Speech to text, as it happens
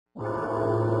Yeah,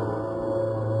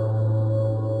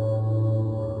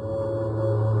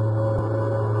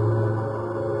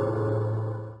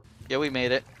 we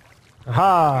made it.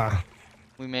 Aha!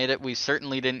 We made it. We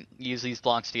certainly didn't use these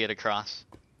blocks to get across.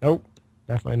 Nope,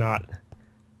 definitely not.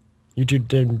 You two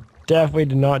definitely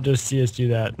did not just see us do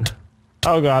that.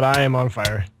 Oh god, I am on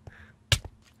fire.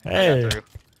 Hey, I got through.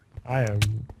 I am.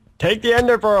 Take the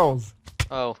ender pearls!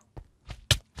 Oh.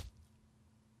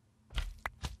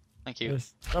 Thank you.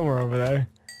 There's somewhere over there.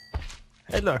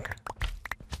 Hey, look.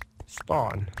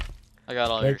 Spawn. I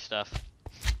got all your stuff.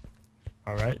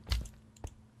 Alright.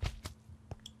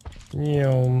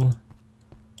 Yum.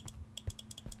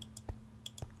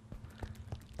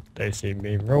 They see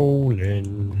me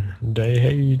rolling. They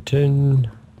hating.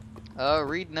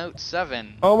 Read note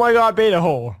 7. Oh my god, beta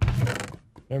hole.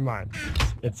 Never mind.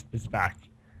 It's back.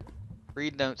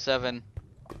 Read note 7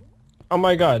 Oh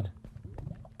my god.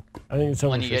 I think it's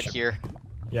over. when you get here.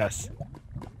 Yes.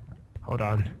 Hold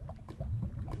on.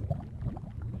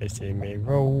 They see me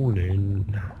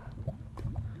rolling.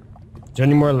 Is there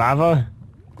any more lava?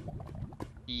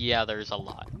 Yeah, there's a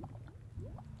lot.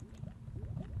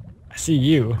 I see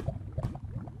you.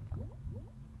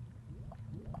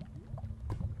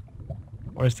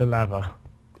 Where's the lava?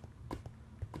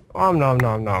 Nom nom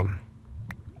nom nom.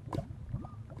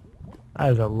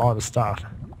 That is a lot of stuff.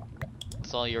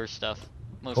 It's all your stuff.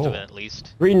 Most Cool. of it, at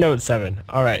least. Read note 7.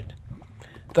 Alright.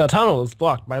 The tunnel is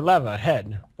blocked by lava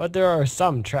ahead, but there are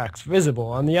some tracks visible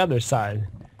on the other side.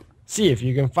 See if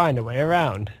you can find a way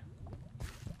around.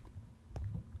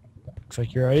 Looks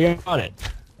like you're already on it.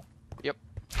 Yep.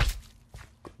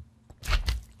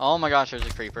 Oh my gosh, there's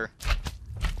a creeper.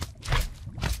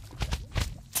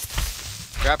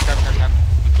 Crap, crap, crap, crap.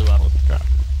 He blew up. Crap.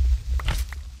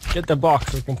 Get the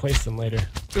box so we can place them later.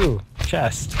 Ooh,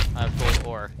 chest. I have gold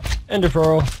ore. Ender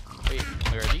pearl. Wait,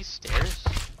 are these stairs?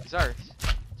 These are,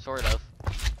 sort of.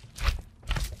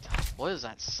 What is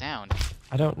that sound?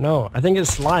 I don't know. I think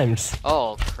it's slimes.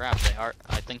 Oh crap, they are.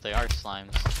 I think they are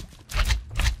slimes.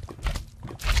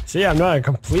 See, I'm not a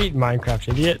complete Minecraft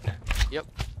idiot. Yep.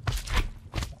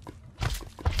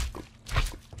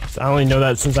 So I only know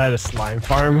that since I had a slime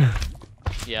farm.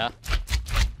 Yeah.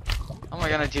 How am I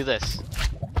gonna do this?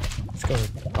 Let's go.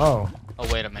 Oh.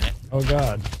 Oh, wait a minute. Oh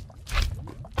god.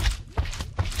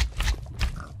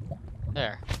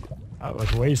 There. That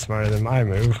was way smarter than my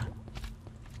move.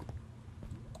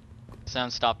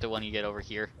 Sound stopped it when you get over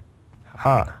here.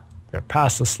 Haha. We're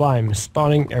past the slime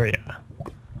spawning area.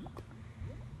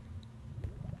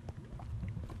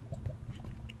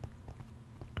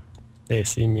 They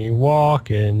see me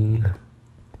walking.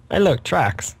 Hey look,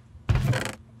 tracks.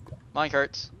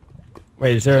 Minecarts.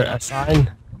 Wait, is there a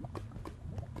sign?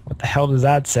 What the hell does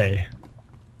that say?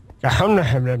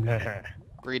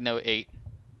 Read note 8.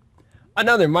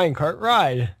 Another minecart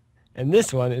ride! And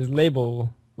this one is labeled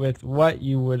with what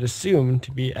you would assume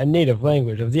to be a native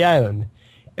language of the island.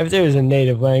 If there is a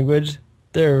native language,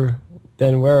 then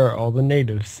where are all the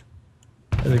natives?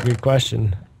 That's a good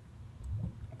question.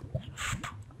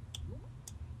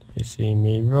 You see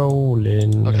me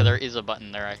rolling. Okay, there is a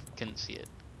button there. I couldn't see it.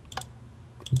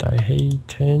 I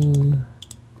hating.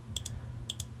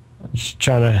 I'm just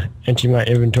trying to empty my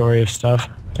inventory of stuff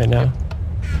right now.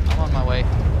 I'm on my way.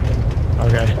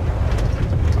 Okay.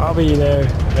 I'll be there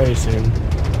very soon.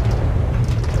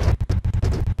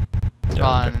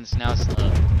 And it's now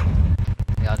the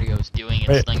audio's doing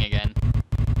its thing again.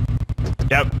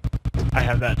 Yep. I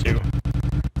have that too.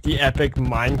 The epic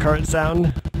minecart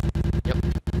sound. Yep.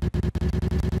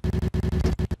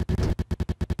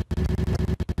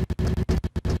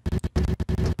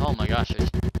 Oh my gosh, there's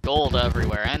gold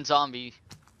everywhere and zombie.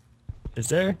 Is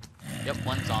there? Yep,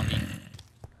 one zombie.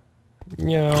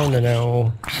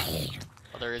 No. Oh,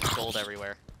 there is gold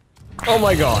everywhere. Oh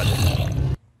my god.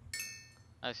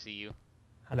 I see you.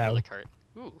 Hello. Another cart.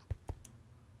 Ooh.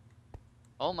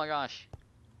 Oh my gosh.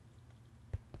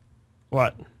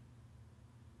 What?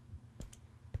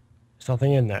 There's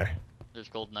nothing in there. There's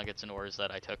gold nuggets and ores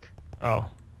that I took. Oh.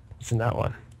 What's in that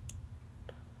one?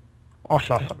 Oh, is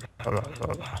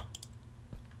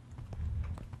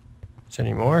there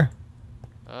any more?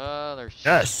 There's...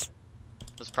 Yes.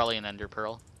 There's probably an ender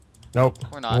pearl. Nope.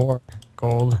 Or not. More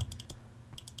gold.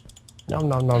 Nom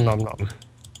nom nom nom nom.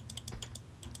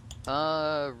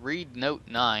 Read note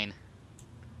 9.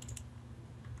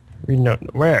 Read note.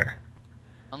 Where?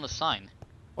 On the sign.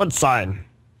 What sign?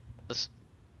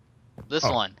 This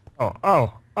one.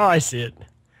 Oh, I see it.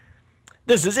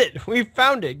 This is it. We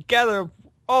found it. Gather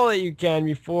all that you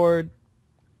can from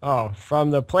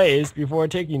the place before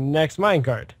taking the next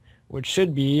minecart, which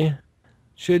should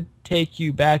take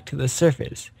you back to the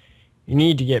surface. You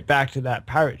need to get back to that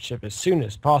pirate ship as soon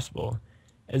as possible,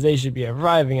 as they should be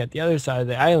arriving at the other side of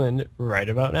the island right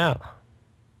about now.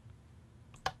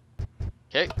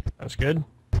 Okay. That's good.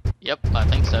 Yep, I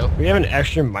think so. Do we have an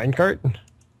extra minecart?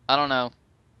 I don't know.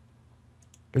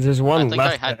 Because there's one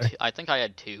left there. I think I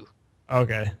had 2.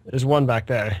 Okay, there's one back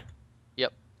there.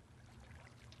 Yep.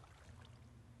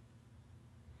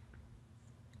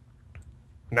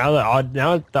 Now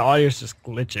the audio is just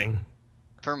glitching.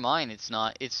 For mine, it's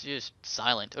not. It's just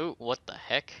silent. Oh, what the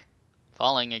heck?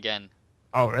 Falling again.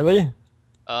 Oh, really?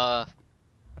 I'm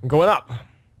going up.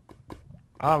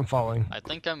 I'm falling. I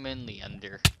think I'm in the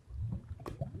ender.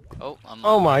 Oh, I'm.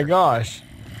 Oh my gosh.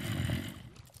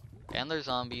 And there's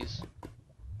zombies.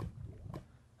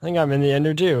 I think I'm in the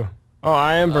ender too. Oh,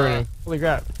 I am burning. Holy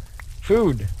crap.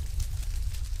 Food.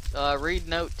 Read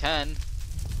note 10.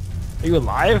 Are you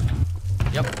alive?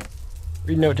 Yep.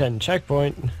 Read note 10.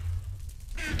 Checkpoint.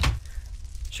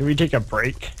 Should we take a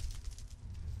break?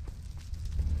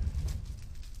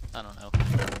 I don't know.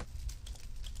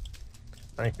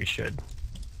 I think we should.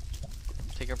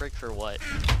 Take a break for what?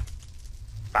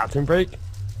 Bathroom break?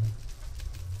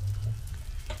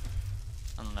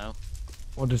 I don't know.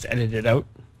 We'll just edit it out.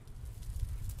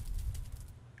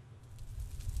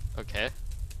 Okay.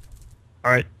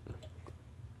 Alright.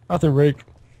 Bathroom break.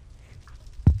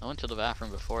 I went to the bathroom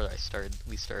before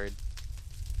we started.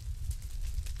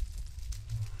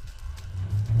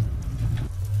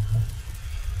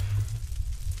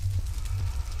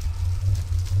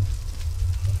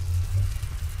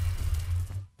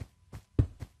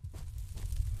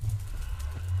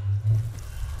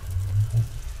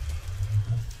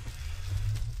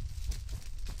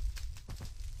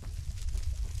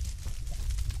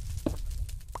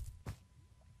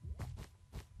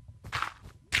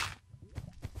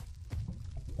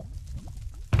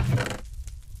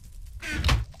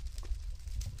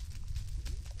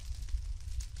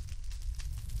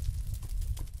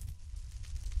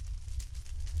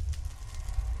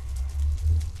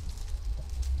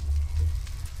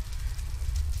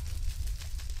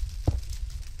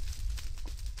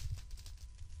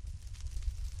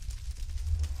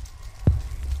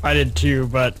 I did too,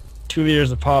 but 2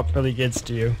 liters of pop really gets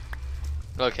to you.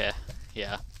 Okay.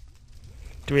 Yeah.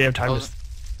 Do we have time to...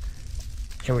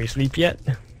 Can we sleep yet?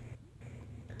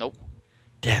 Nope.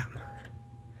 Damn.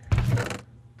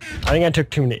 I think I took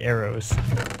too many arrows.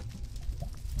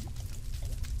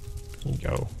 Here you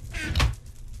go.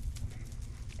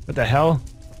 What the hell?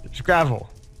 It's gravel.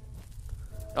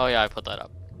 Oh yeah, I put that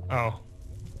up. Oh.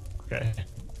 Okay.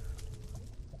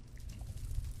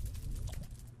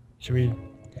 Should we...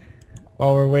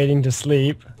 While we're waiting to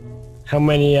sleep, how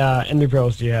many ender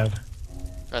pearls do you have?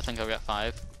 I think I've got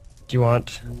 5. Do you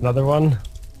want another one?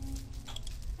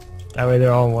 That way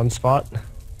they're all in one spot.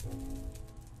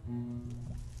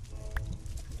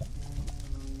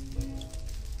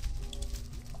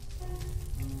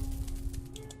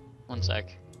 One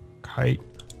sec. Kite.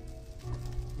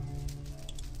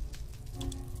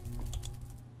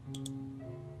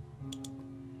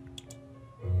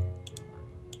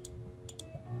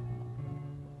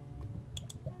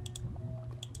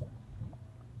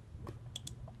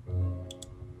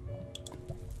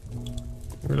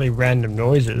 Really random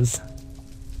noises.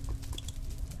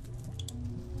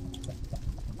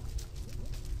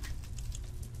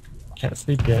 Can't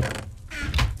sleep yet.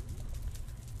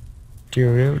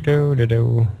 Do do do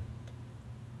do.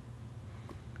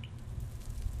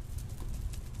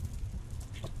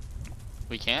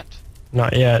 We can't?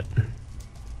 Not yet.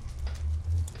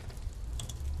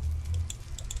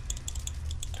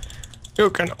 You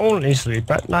can only sleep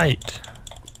at night.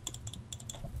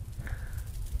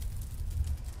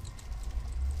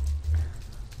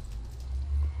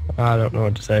 I don't know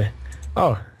what to say.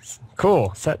 Oh,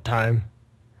 cool. Set time.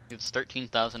 It's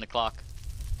 13,000 o'clock.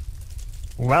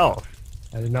 Well,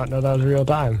 I did not know that was real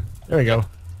time. There we go.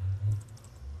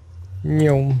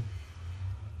 Nyom.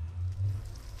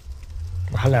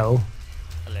 Hello.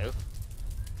 Hello.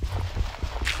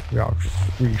 We are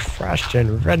refreshed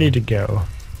and ready to go.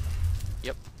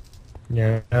 Yep.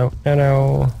 No, no, no,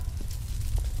 no.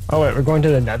 Oh wait, we're going to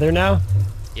the Nether now?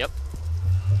 Yep.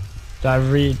 Did I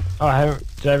read? Oh, I haven't.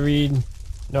 Did I read?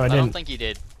 No, I didn't. I don't think you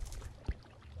did.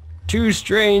 2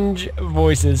 strange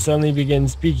voices suddenly begin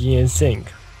speaking in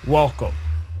sync. Welcome.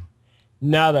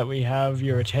 Now that we have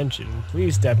your attention,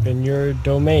 please step in your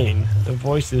domain. The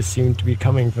voices seem to be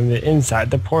coming from the inside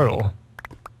the portal.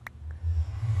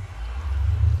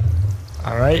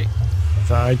 Alright.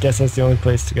 So I guess that's the only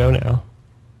place to go now.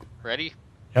 Ready?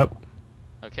 Yep.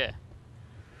 Okay.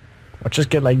 Let's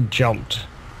just get like jumped.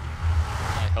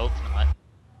 I hope not.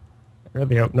 I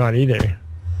really hope not either.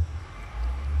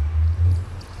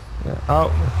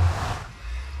 Oh,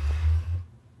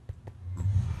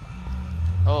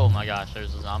 Oh my gosh,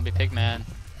 there's a zombie pigman.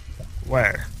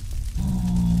 where?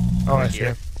 Oh, I Right see here.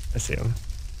 him. I see him.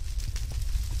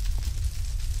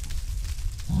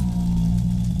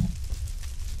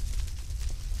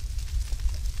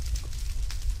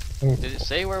 Did it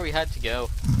say where we had to go?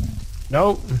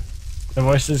 Nope. The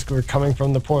voices were coming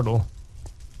from the portal.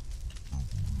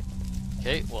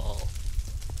 Okay, well,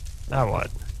 Now what?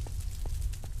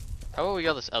 how about we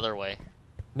go this other way?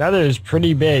 Nether is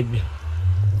pretty big.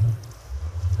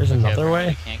 There's Okay, another apparently way?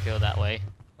 we can't go that way.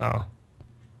 Oh.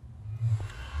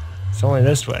 It's only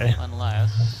this way.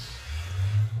 Unless...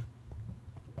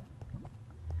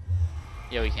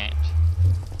 Yeah, we can't.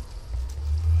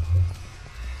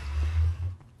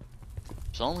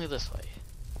 It's only this way.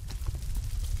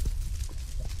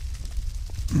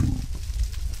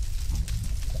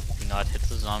 Do not hit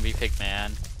the zombie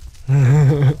pigman.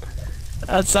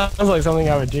 That sounds like something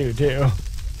I would do, too.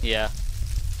 Yeah.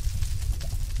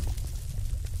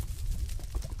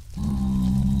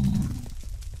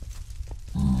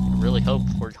 I really hope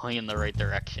we're going in the right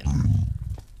direction.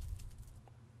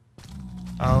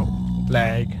 Oh,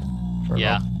 lag. For a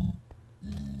Yeah. moment.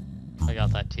 I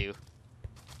got that too.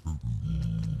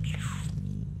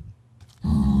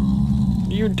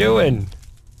 What are you doing?